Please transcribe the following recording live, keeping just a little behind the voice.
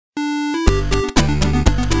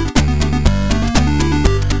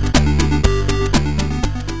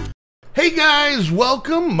guys,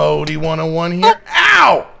 welcome. Modi 101 here.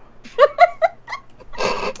 Ow!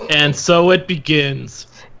 And so it begins.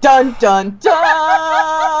 Dun dun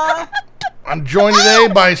dun! I'm joined today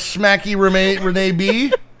by Smacky Renee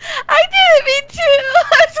B. I did it, me too.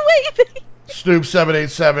 I was waiting. Snoop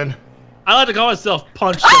 787. I like to call myself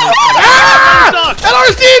Punch. Ah! And our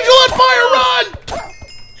Angel on fire, run!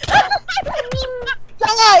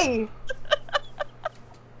 Die!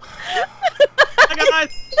 Guys,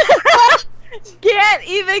 Can't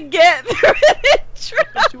even get through the intro.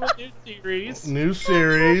 to a new series. New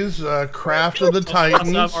series, Craft of the What's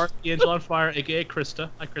Titans. up, our Angel on Fire, aka Krista.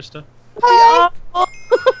 Hi, Krista. Hi.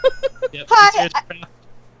 Yep, Hi, this here's Craft.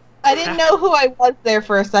 I didn't know who I was there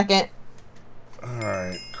for a second.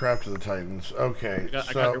 Alright, Craft of the Titans. Okay, I got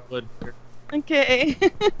so... your wood. Here. Okay.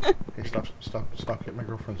 Hey, stop getting my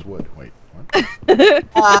girlfriend's wood. Wait,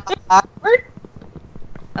 what? Awkward.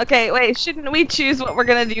 Okay, wait, shouldn't we choose what we're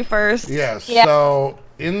gonna do first? Yes, Yeah. so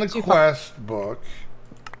in the quest book,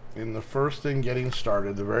 in the first thing getting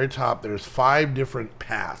started, the very top, there's 5 different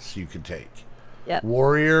paths you could take. Yep.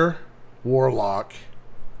 Warrior, Warlock,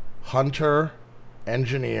 Hunter,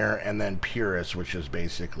 Engineer, and then Purist, which is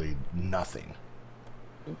basically nothing.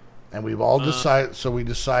 And we've all decided, so we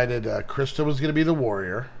decided Krista was going to be the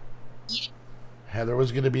Warrior. Yeah. Heather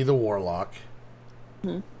was going to be the Warlock.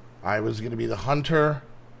 I was going to be the Hunter,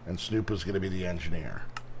 and Snoop was going to be the Engineer.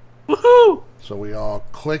 Woohoo! So we all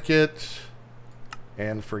click it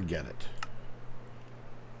and forget it.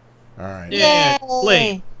 All right. Yeah.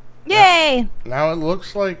 Play. Yay! Now it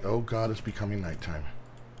looks like, oh God, it's becoming nighttime.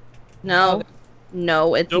 No.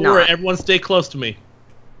 No, it's Don't not. worry, everyone stay close to me.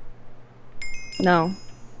 No.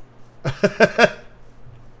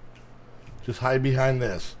 Just hide behind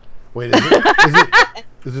this. Wait,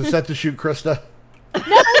 is it set to shoot Krista?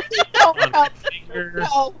 No, Finger,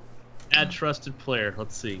 no. add trusted player.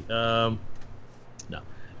 Let's see. No.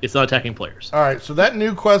 It's not attacking players. All right, so that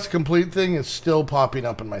new quest complete thing is still popping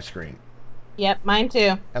up on my screen. Yep, mine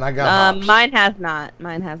too. And I got hops. Mine has not.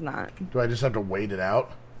 Mine has not. Do I just have to wait it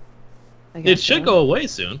out? I guess It should so. go away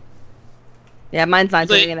soon. Yeah, mine's not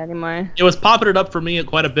Like- doing it anymore. It was popping it up for me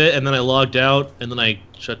quite a bit, and then I logged out, and then I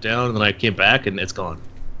shut down, and then I came back, and it's gone.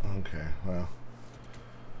 Okay, well,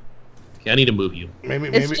 Okay, I need to move you. maybe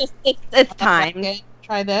It's just it's time. Okay,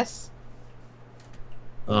 try this.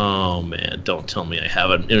 Oh man, don't tell me I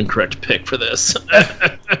have an incorrect pick for this.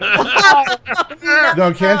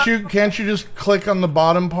 No, can't you just click on the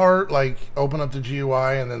bottom part, like open up the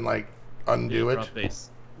GUI and then like undo it? Drop base.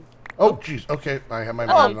 Oh, jeez. Okay, I have my Oh,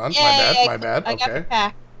 button on. yay, My bad. I got the Okay.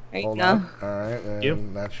 pack. There you Hold go. on. All right, and you.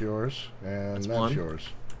 that's yours, and that's one. yours.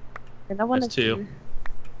 And I wanna That's 2. do-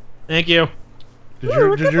 Thank you.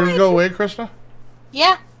 Did yours go away, Krista?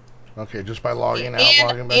 Yeah. Okay, just by logging out,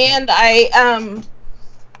 logging back.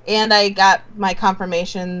 And I got my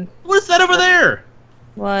confirmation. What is that over there?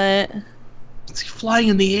 What? It's flying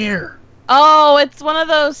in the air. Oh, it's one of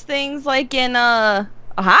those things like in oh,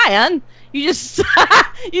 hi, hon. You just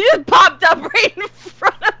you just popped up right in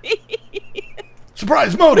front of me.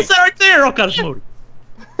 Surprise, Modi! What's that right there? Oh god, it's Modi.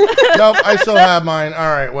 Nope, I still have mine. All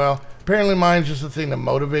right, well, apparently mine's just a thing to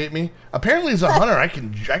motivate me. Apparently, as a hunter,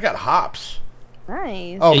 I got hops.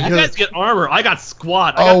 Nice. Oh, Hey, you because guys get armor. I got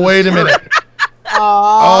squat. oh, wait a minute. Aww.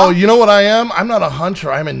 Oh, you know what I am? I'm not a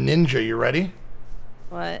hunter. I'm a ninja. You ready?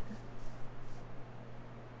 What?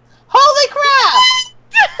 Holy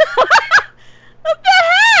crap! What the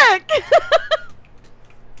heck?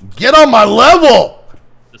 Get on my level!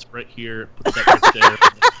 This right here. Put that right there.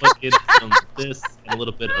 Put in some of this and a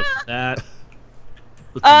little bit of that.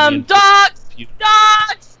 Put some in- Dogs!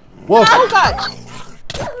 Dogs! Whoa! Oh god!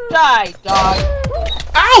 Die, dog.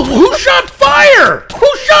 Ow! Who shot fire?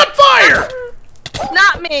 Who shot fire?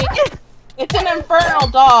 Not me. It's an infernal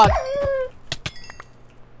dog.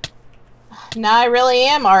 Now I really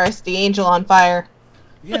am RSD Angel on fire.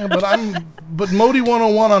 Yeah, but Modi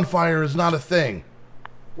 101 on fire is not a thing.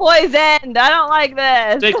 Poisoned. I don't like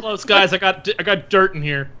this. Stay close, guys. I got dirt in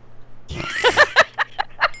here.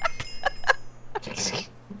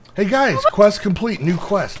 Hey guys, quest complete. New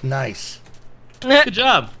quest. Nice. Good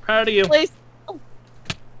job. Proud of you. Please. All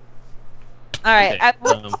right. Okay, I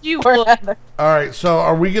will you Poor look. Heather. All right, so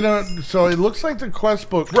are we gonna? So it looks like the quest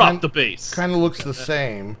book Drop the base. kind of looks the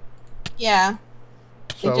same. Yeah,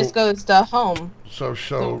 So it just goes to home. so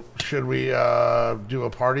should we do a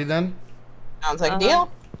party then? Sounds like a Uh-huh.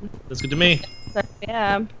 deal. That's good to me.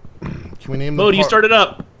 Yeah. Can we name Modi, you the started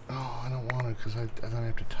up. Oh, I don't want to because I then I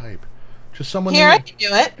have to type. Just someone Here, I name can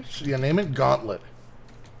do it. it. Yeah, name it Gauntlet.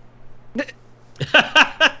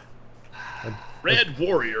 Red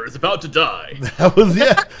Warrior is about to die. That was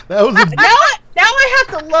That was a Now I I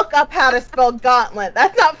have to look up how to spell gauntlet.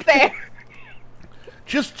 That's not fair.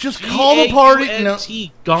 Just call the party. No,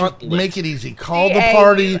 Gauntlet. make it easy. Call the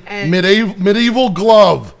party medieval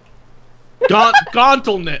glove.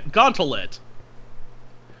 Gauntlet.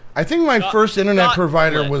 I think my first internet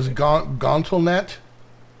provider was Gauntlet.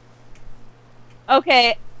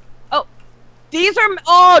 Okay. Oh, these are.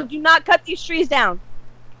 Oh, do not cut these trees down.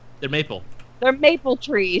 They're maple. They're maple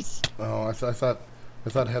trees. Oh, I thought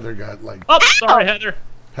Heather got like. Oh, sorry, Heather.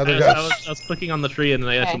 I was clicking on the tree and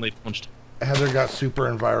I accidentally punched. Heather got super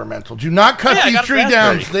environmental. Do not cut these tree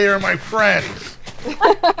downs. They are my friends.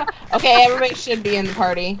 Okay, everybody should be in the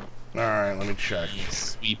party. All right, let me check.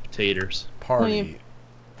 Sweet potatoes. Party.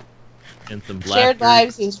 And some black. Shared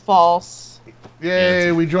lives is false.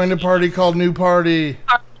 Yay, we joined a party called New Party.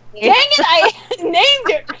 Dang it, I named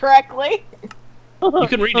it correctly. You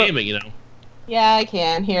can rename it, you know. Yeah, I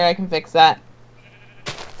can. Here, I can fix that.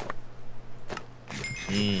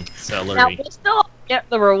 Celery. Now we'll still get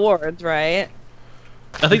the rewards, right?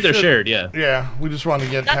 I think they're shared, yeah. Yeah, we just want to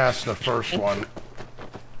get past the first one.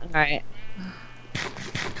 All right.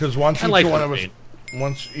 Because once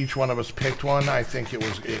each one of us picked one, I think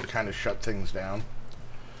it kind of shut things down.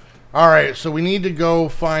 All right, so we need to go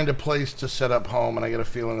find a place to set up home, and I get a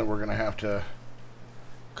feeling that we're gonna have to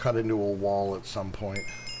cut into a wall at some point.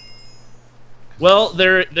 Well,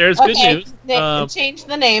 there's good news. Change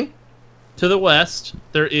the name. To the west,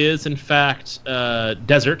 there is in fact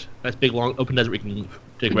desert. That's big, long, open desert we can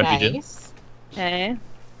take refuge in. Okay.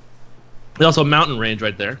 There's also a mountain range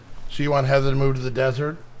right there. So you want Heather to move to the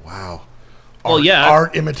desert? Wow. Well, yeah.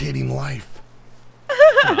 Art imitating life.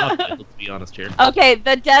 Let's be honest here. Okay,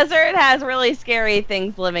 the desert has really scary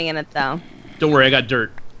things living in it, though. Don't worry, I got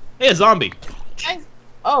dirt. Hey, a zombie.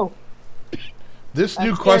 Oh. This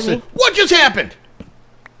new quest. What just happened?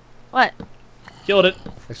 What? Killed it.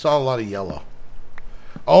 I saw a lot of yellow.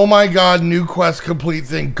 Oh my god, new quest complete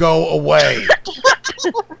thing. Go away.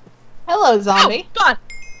 Hello, zombie. Oh, God.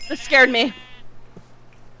 That scared me.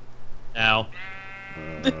 Ow.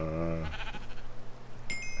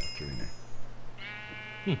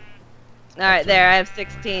 Alright, there. I have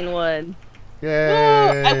 16 wood. Yay.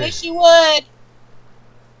 Ooh, I wish you would.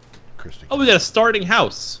 CHRISTA. Oh, we got a starting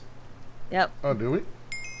house. Yep. Oh, do we?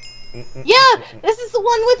 Yeah, this is the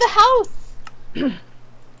one with the house.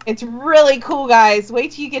 It's really cool, guys.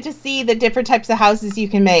 Wait till you get to see the different types of houses you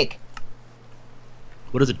can make.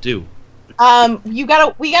 What does it do? We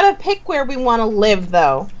gotta pick where we want to live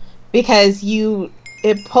though, because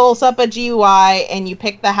it pulls up a GUI and you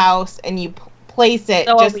pick the house and you place it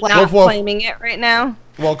So just are we like not claiming it right now?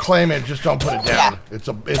 Well, claim it. Just don't put it down. Yeah. It's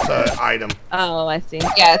a item. Oh, I see.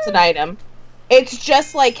 Yeah, it's an item. It's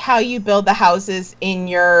just like how you build the houses in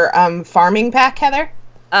your farming pack, Heather.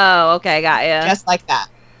 Oh, okay, got ya. Just like that.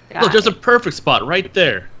 Look, there's a perfect spot right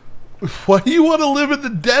there. Why do you want to live in the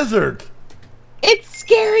desert? It's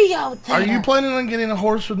scary out there. Are you planning on getting a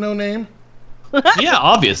horse with no name? Yeah,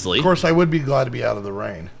 obviously. Of course, I would be glad to be out of the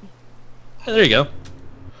rain. Yeah, there you go.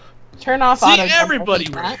 Turn off See, auto jump, everybody.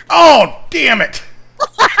 I think, Oh, damn it! Did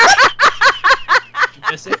you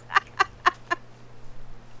miss it?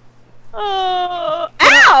 Oh,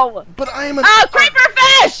 ow! But I am a... Oh, creeper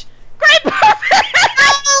fish! Creeper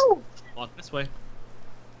fish! Walk this way.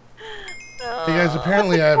 Hey guys,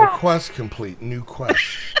 apparently I have a quest complete. New quest.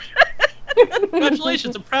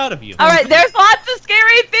 Congratulations, I'm proud of you. Alright, there's lots of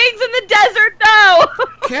scary things in the desert, though!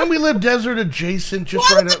 Can we live desert adjacent just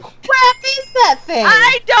What right the up? crap is that thing?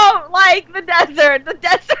 I don't like the desert. The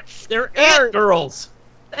desert's They're hurts. ant girls.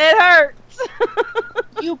 It hurts.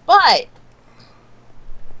 You butt.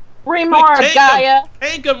 Remar, Take Gaia.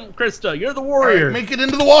 Tank them, Krista. You're the All warrior. right, make it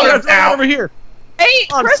into the water. Throw it Ow. over here. Hey,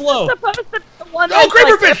 On, Chris slow. is supposed to be the one Oh, that's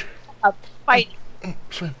creeper like, fish! fight.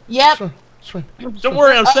 Swim. Yep. Swim. Don't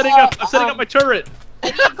worry, I'm setting up my turret. I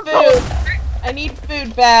need food. I need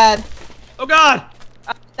food bad. Oh God!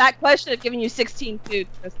 That quest should have given you 16 food,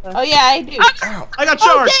 Krista. Oh yeah, I do. Ow. I got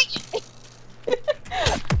Oh, charged. dang it.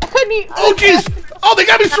 I couldn't eat. Oh jeez! Oh, they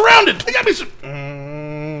got me surrounded. They got me.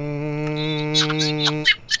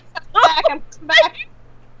 Back, I'm back.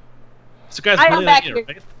 So guys, I really am back like here. it,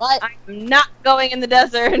 right? What? I'm not going in the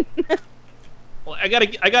desert. Well, I gotta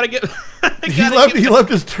get. He left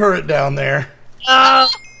his turret down there. Hi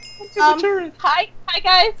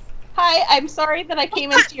guys. Hi, I'm sorry that I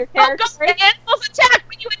came into your Don't go. territory. The animals attack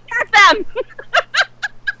when you attack them.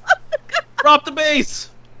 Drop the base.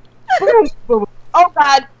 Oh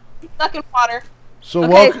God, I'm stuck in water. So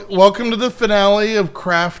Okay. welcome to the finale of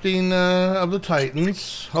crafting of the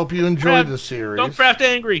Titans. Hope you enjoyed the series. Don't craft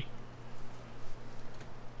angry.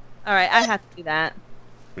 All right, I have to do that.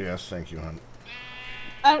 Yes, thank you, hon.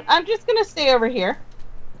 I'm just gonna stay over here.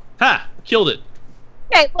 Ha! Killed it.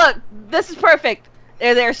 Okay, look, this is perfect.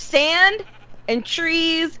 There's sand and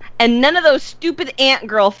trees and none of those stupid ant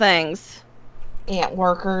girl things. Ant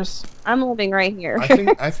workers. I'm living right here.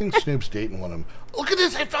 I think Snoop's dating one of them. Look at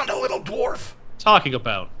this! I found a little dwarf. Talking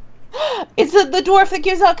about It's the dwarf that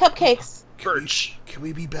gives out cupcakes. birch. Can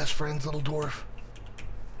we be best friends, little dwarf?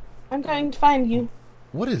 I'm going to find you.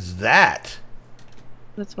 What is that?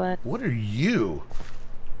 That's what. What are you?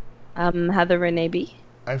 Heather Renee B.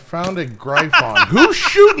 I found a Gryphon. Who's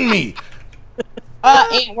shooting me?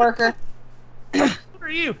 Ant worker. What are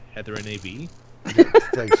you, Heather and AB?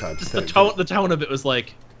 Thanks, hon. The tone of it was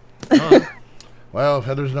like, oh, Well, if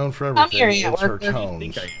Heather's known for I'm here, everything, Ant it's her worker.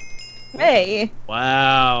 tones. Hey.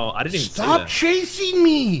 wow. I didn't even see Stop that. chasing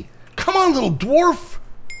me! Come on, little dwarf!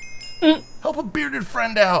 Help a bearded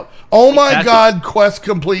friend out. Oh my That's god, quest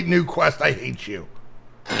complete, new quest. I hate you.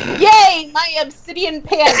 Yay! My obsidian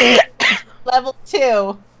pants. Level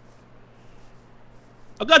 2.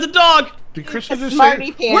 I've got the dog. Did Krista A just smarty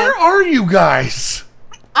say, pants. where are you guys?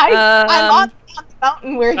 I'm on the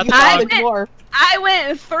mountain where you That's are the awesome. dwarf. I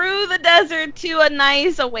went through the desert to a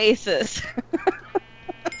nice oasis.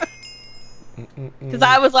 Because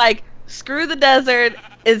I was like, screw the desert.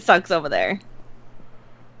 It sucks over there.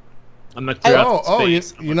 I'm gonna clear out the you,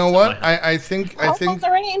 space. you know what? I think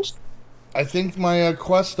Arranged. my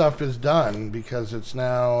quest stuff is done because it's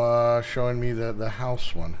now showing me the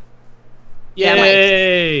house one. Yeah,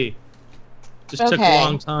 Yay! Just took a Okay.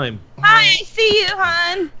 long time. Hi, I see you,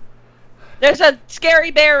 hon. There's a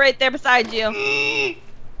scary bear right there beside you.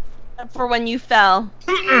 For when you fell.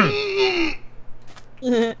 Hi,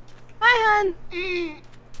 hon.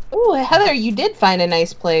 Ooh, Heather, you did find a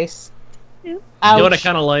nice place. Yeah. Ouch. You know what I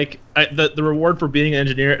kind of like? The reward for being an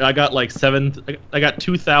engineer, I got like I got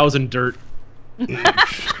 2,000 dirt.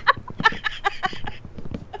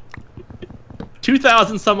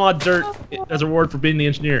 2,000 some odd dirt as a reward for being the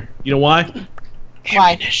engineer. You know why?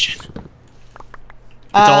 Why? Ammunition.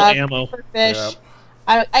 It's all ammo. Creeper fish.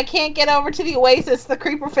 Yep. I can't get over to the oasis. The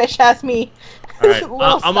creeper fish has me. All right, Little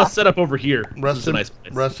I'm gonna stuck. set up over here. Rest It's a in, nice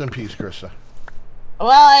place. rest in peace, Krista. Well,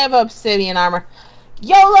 I have obsidian armor.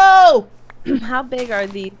 YOLO! How big are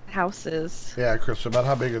these houses? Yeah, Krista, about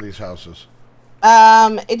how big are these houses?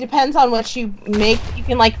 It depends on what you make. You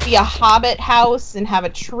can like be a hobbit house and have a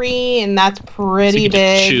tree, and that's So pretty you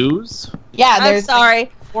get to big. choose. Yeah, I'm there's sorry.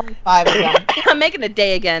 like 4 or 5 of them. I'm making a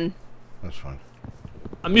day again. That's fine.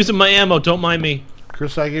 I'm using my ammo. Don't mind me.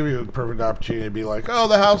 Chris, I gave you a perfect opportunity to be like, oh,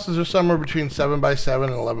 the houses are somewhere between 7x7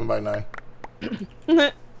 and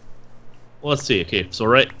 11x9. Well, let's see. Okay, so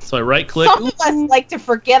I right click, Some of us like to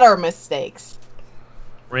forget our mistakes.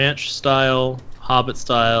 ranch style, hobbit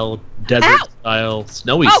style, desert Ow! style,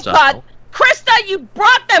 snowy Oh, style. God. Krista, you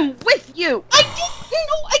brought them with you. I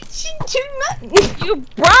didn't do nothing. You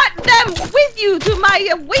brought them with you to my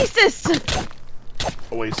oasis.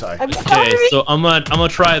 Wayside. I'm Okay, sorry. so I'm gonna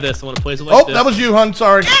try this. I'm gonna place it like Oh, this. that was you, hun.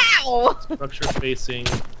 Sorry. Ow! Structure facing.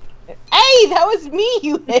 Hey, that was me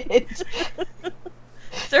you hit.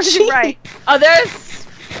 Serves you right. Oh, there's...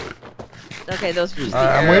 Okay, those are just the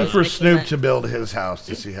I'm waiting arrows for making Snoop it. to build his house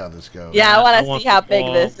to see how this goes. Yeah, I I want want to see how the big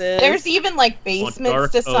wall. this is. There's even like want basements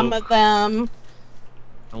dark to some oak. of them.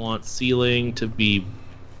 I want ceiling to be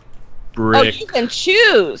Oh, brick. you can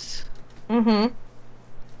choose. Mm-hmm.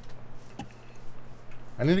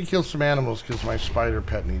 I need to kill some animals because my spider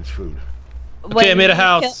pet needs food. Okay, I made a you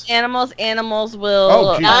house. Kill animals will...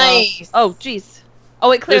 Oh, geez. Nice. Oh, jeez.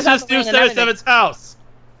 Oh, it clears This out is the rain and everything. 277's house.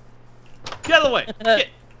 Get out of the way. Get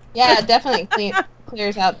Yeah, definitely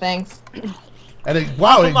clears out things. And it,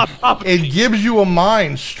 wow, off of my property. it gives you a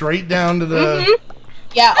mine straight down to the.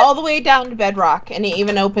 Yeah, all the way down to bedrock, and it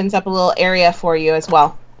even opens up a little area for you as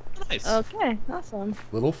well. Nice. Okay, awesome.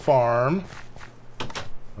 Little farm.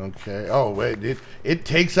 Okay. Oh wait, it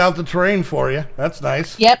takes out the terrain for you. That's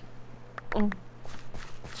nice. Yep.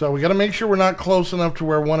 So we got to make sure we're not close enough to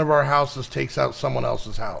where one of our houses takes out someone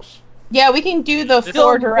else's house. Yeah, we can do the This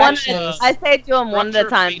 4 is one- directions. I say do them one at a Structure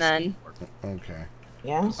time facing then. north. Okay.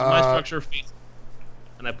 Yeah. This is my structure facing,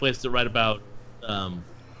 and I placed it right about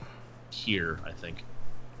here, I think.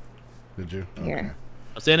 Did you? Okay. Here.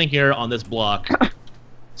 I'm standing here on this block.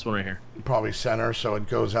 This one right here. Probably center, so it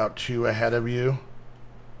goes out 2 ahead of you.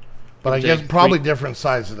 But I Take guess probably 3. different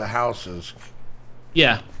sizes of the houses.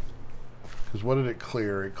 Yeah. Because what did it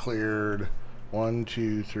clear? It cleared 1,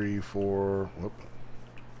 2, 3, 4. Whoop.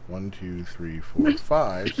 1, 2, 3, 4,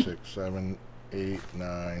 5, 6, 7, 8,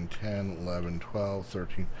 9, 10, 11, 12,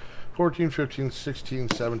 13, 14, 15, 16,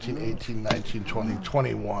 17, 18, 19, 20,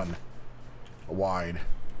 21 wide.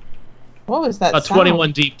 What was that?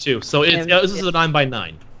 21 deep too. So it's this is a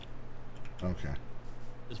 9x9. Okay.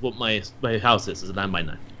 Is what my house is a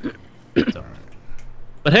 9x9. So.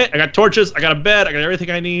 But hey, I got torches, I got a bed, I got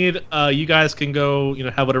everything I need. You guys can go,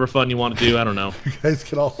 have whatever fun you want to do. I don't know. You guys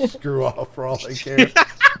can all screw off for all I care.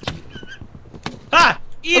 Ah!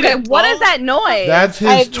 Okay, what is that noise? That's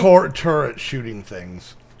his turret shooting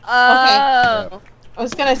things. Oh. Yeah. I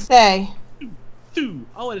was gonna say.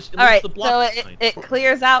 Oh, it All right, the block so it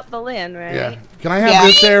clears out the land, right? Yeah. Can I have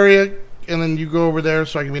this area, and then you go over there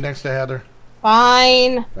so I can be next to Heather?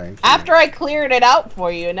 Fine. Thank you. After I cleared it out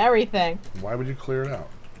for you and everything. Why would you clear it out?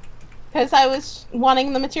 Because I was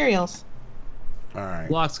wanting the materials. All right.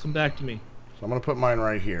 Blocks come back to me. So I'm gonna put mine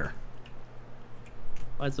right here.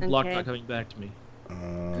 Why is the block not coming back to me? Uh,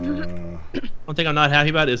 One thing I'm not happy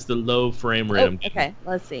about is the low frame rate. I'm getting. Okay,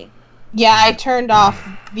 let's see. Yeah, I turned off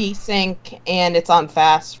VSync and it's on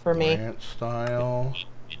fast for me. Ranch style,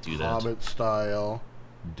 Do that. Hobbit style,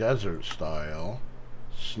 desert style,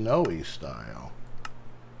 snowy style.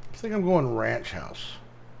 I think I'm going ranch house.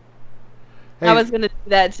 Hey, I was gonna do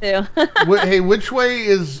that too. hey, which way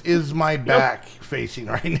is my back facing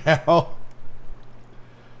right now?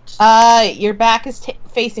 Your back is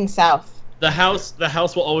facing south. The house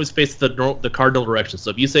will always face the cardinal direction. So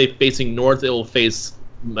if you say facing north, it will face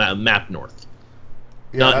map north,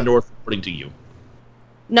 not north according to you.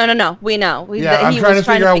 No. We know. I'm trying to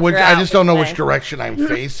figure out which. I just don't know which direction I'm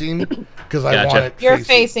facing because I want it. You're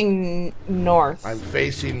facing north. I'm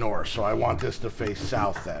facing north, so I want this to face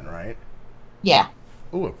south then, right? Yeah.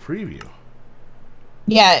 Ooh, a preview.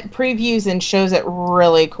 Yeah, it previews and shows it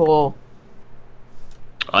really cool.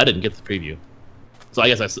 Oh, I didn't get the preview, so I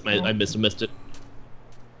guess I missed it.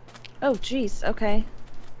 Oh, jeez. Okay.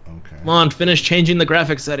 Okay. Come on, finish changing the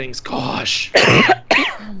graphic settings. Gosh.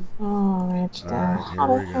 Oh, it's the Alright,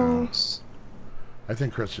 here we go. house. I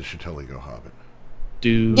think Krista should totally go Hobbit.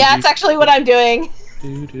 Yeah, that's actually what I'm doing.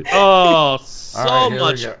 Oh, so Alright, here we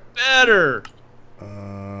much go. better.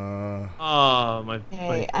 Oh,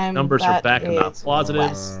 my numbers are back in the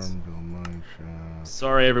positives.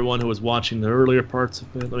 Sorry, everyone who was watching the earlier parts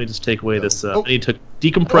of it. Let me just take away this. I need to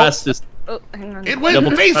decompress this. Oh, hang on. It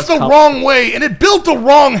went face the wrong way, and it built the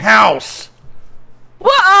wrong house.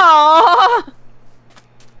 Whoa!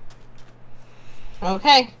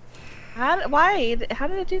 Okay. How did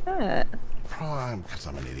it do that? Probably because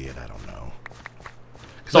I'm an idiot. I don't know.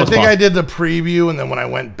 Because So I it's think fun. I did the preview, and then when I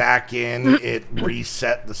went back in, it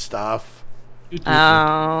reset the stuff.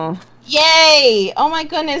 Oh. Yay! Oh my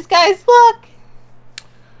goodness, guys, look!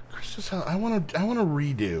 Krista's house. I want to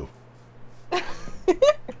redo.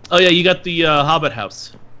 Oh yeah, you got the Hobbit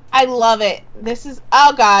house. I love it. This is...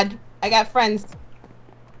 Oh god. I got friends.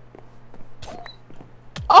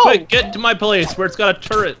 Oh! Quick, get to my place where it's got a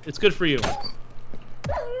turret. It's good for you.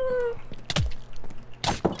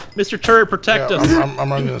 Mr. Turret, protect us. I'm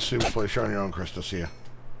running to the soup place. You're on your own, Krista. See ya.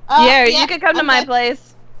 Yeah, you can come to my good.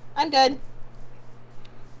 place. I'm good.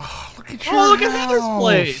 Oh, look at your Oh, look at house. Heather's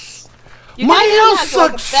place. You My guys house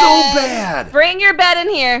don't have sucks to so go to bed. bad. Bring your bed in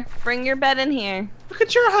here. Bring your bed in here. Look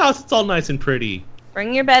at your house. It's all nice and pretty.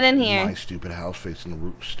 Bring your bed in here. My stupid house facing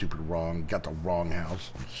the stupid wrong. Got the wrong house.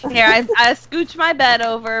 Here, I scooch my bed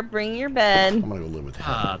over. Bring your bed. I'm gonna go live with him.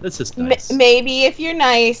 Ah, this is nice. Maybe if you're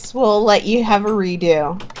nice, we'll let you have a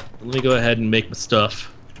redo. Let me go ahead and make my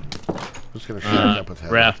stuff. Just gonna shut up with Heather.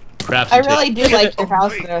 Craft. I really do like your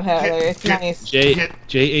house, though, Heather. It's nice.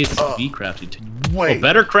 JACB crafting. Wait. Oh,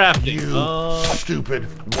 better crafting. You stupid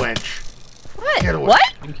wench. What? Get away.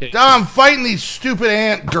 What? Okay. I'm fighting these stupid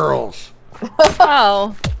ant girls.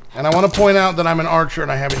 Oh. And I want to point out that I'm an archer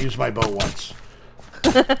and I haven't used my bow once.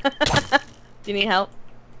 Do you need help?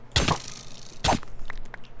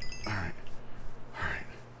 Alright.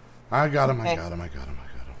 I got him.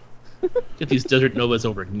 Get these desert novas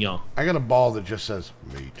over. Yeah. I got a ball that just says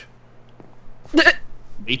meat.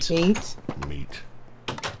 Meat.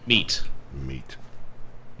 Meat.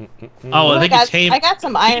 Oh, I think you tame. I got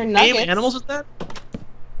some iron can you nuggets. tame animals with that?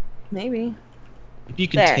 Maybe. If you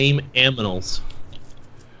can There. tame animals,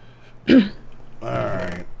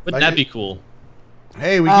 Alright. wouldn't that be cool?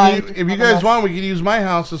 Hey, we can if you guys want, we can use my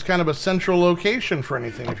house as kind of a central location for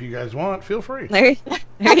anything. If you guys want, feel free. There you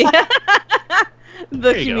go. The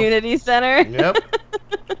There you go. community center. Yep.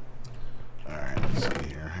 Alright, let's see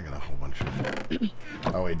here. I got a whole bunch of...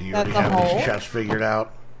 Oh, wait, do you already That's a have these hole? chests figured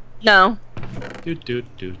out? No, Do.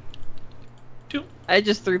 I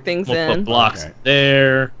just threw things I'm gonna in. put blocks Okay.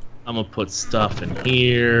 there. I'm gonna put stuff in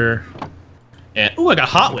here. And I got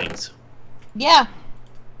hot wings. Yeah.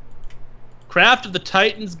 Craft of the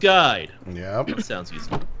Titans Guide. Yep. That sounds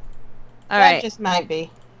easy. All That right. just might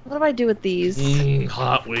be. What do I do with these?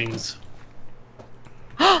 Hot wings.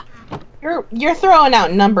 You're throwing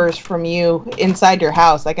out numbers from you inside your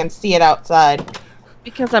house. I can see it outside.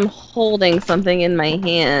 Because I'm holding something in my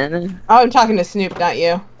hand. Oh, I'm talking to Snoop, not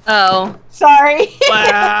you. Oh. Sorry.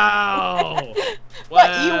 Wow.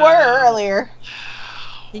 But you were earlier.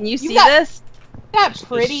 Can you see got- this? Got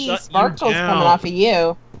pretty shut you sparkles down. coming off of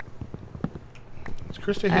you. Is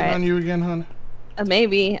Krista hitting Alright. on you again, hon?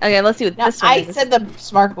 Maybe. Okay, let's see what Now, this one I is. said the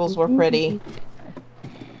sparkles were pretty.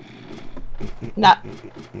 Not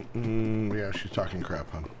Yeah, she's talking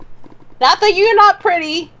crap, hon. that you're not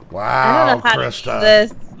pretty. I Wow, don't know how to Krista. do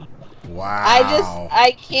this. Wow.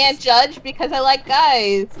 I can't judge because I like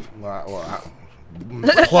guys. Wow.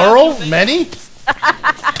 Plural? Many?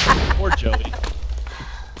 Poor Joey.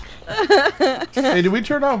 Hey, did we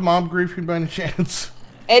turn off mob griefing by any chance?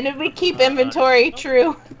 And if we keep inventory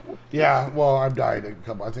true. Yeah, well, I've died a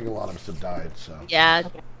couple. I think a lot of us have died, so. Yeah,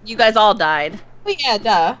 you guys all died. Well, yeah,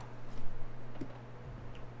 duh.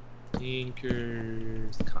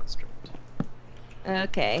 Tinker's construct.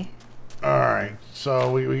 Okay. Alright,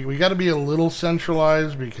 so we got to be a little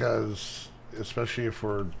centralized because, especially if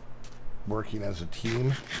we're working as a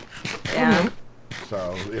team. Yeah.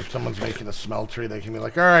 So if someone's making a smeltery, they can be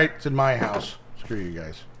like, alright, it's in my house. Screw you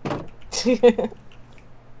guys.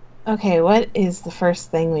 Okay, what is the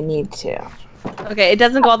first thing we need to? Okay, it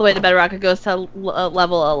doesn't go all the way to bedrock. It goes to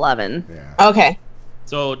level 11. Yeah. Okay.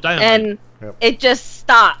 So Diamond. And Yep. it just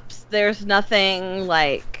stops. There's nothing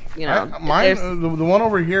like, you know. Mine, there's- the one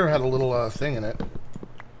over here had a little thing in it.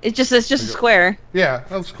 it's just a square. Yeah,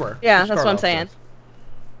 that's square. Yeah, To that's start what I'm off saying.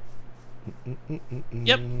 with.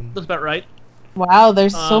 Yep, that's about right. Wow,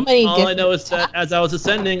 there's so many All I different... know is that as I was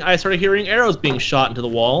ascending, I started hearing arrows being shot into the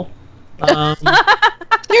wall.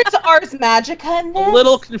 There's Ars Magica in A this?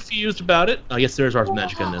 little confused about it. I guess there's Ars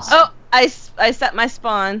Magica in this. Oh, I set my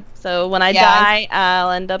spawn. So when I Yeah. die,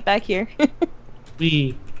 I'll end up back here.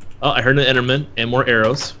 Oh, I heard an Enderman and more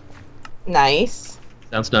arrows. Nice.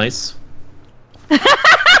 Sounds nice.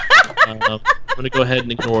 I'm gonna go ahead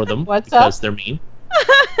and ignore them What's because up? they're mean.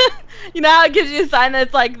 You know how it gives you a sign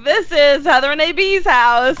that's like, this is Heather and AB's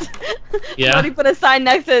house. Yeah. Modi put a sign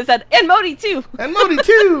next to it that said, and Modi too. And Modi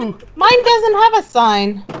too! Mine doesn't have a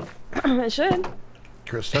sign. It should.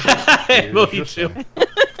 Krista. here's Modi your too. sign.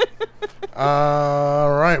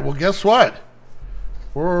 Alright, well guess what?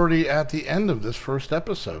 We're already at the end of this first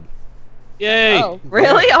episode. Yay! Oh,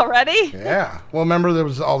 really? Already? Yeah. Well, remember there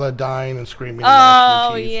was all that dying and screaming and Oh,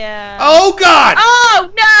 gnashing of teeth? yeah. Oh God!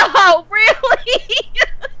 Oh, no! Really?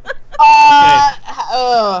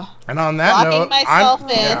 And on that Locking note, myself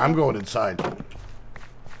in. I'm going inside.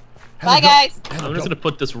 Bye, guys. I'm just gonna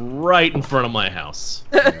put this right in front of my house.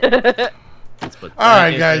 Let's put All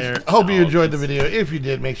right, that in guys. there. Hope you Oh, enjoyed the video. If you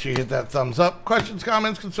did, make sure you hit that thumbs up. Questions,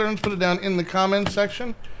 comments, concerns, put it down in the comments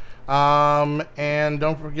section. And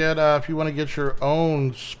don't forget, if you want to get your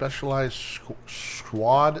own specialized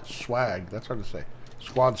squad swag, that's hard to say,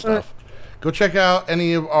 squad stuff, go check out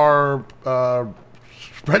any of our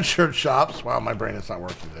Spreadshirt shops. Wow, my brain is not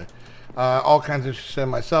working today. All kinds of shit.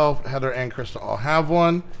 Myself, Heather, and Krista all have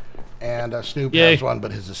one. And Snoop Yay. has one,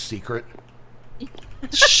 but his is secret.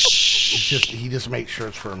 He just makes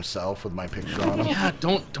shirts for himself with my picture on them. Yeah,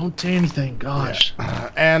 don't say anything. Gosh.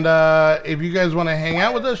 And if you guys want to hang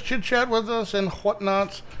out with us, chit chat with us, and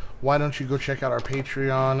whatnots, why don't you go check out our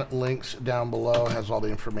Patreon? Links down below has all the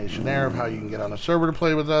information there of how you can get on a server to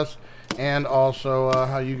play with us, and also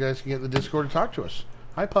how you guys can get the Discord to talk to us.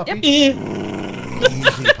 Hi, puppy. Easy,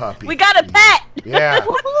 puppy. We got a pet! Yeah,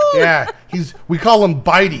 yeah. We call him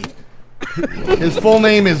Bitey. His full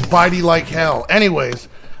name is Bitey like hell. Anyways,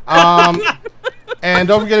 and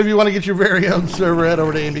don't forget, if you want to get your very own server, head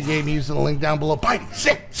over to Indie Game using the link down below. Bitey,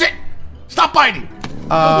 sit, stop biting.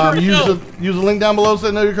 Use the link down below so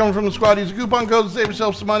they know you're coming from the squad. Use the coupon code to save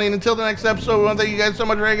yourself some money. And until the next episode, we want to thank you guys so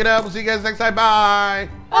much for hanging out. We'll see you guys next time. Bye.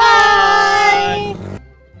 Bye.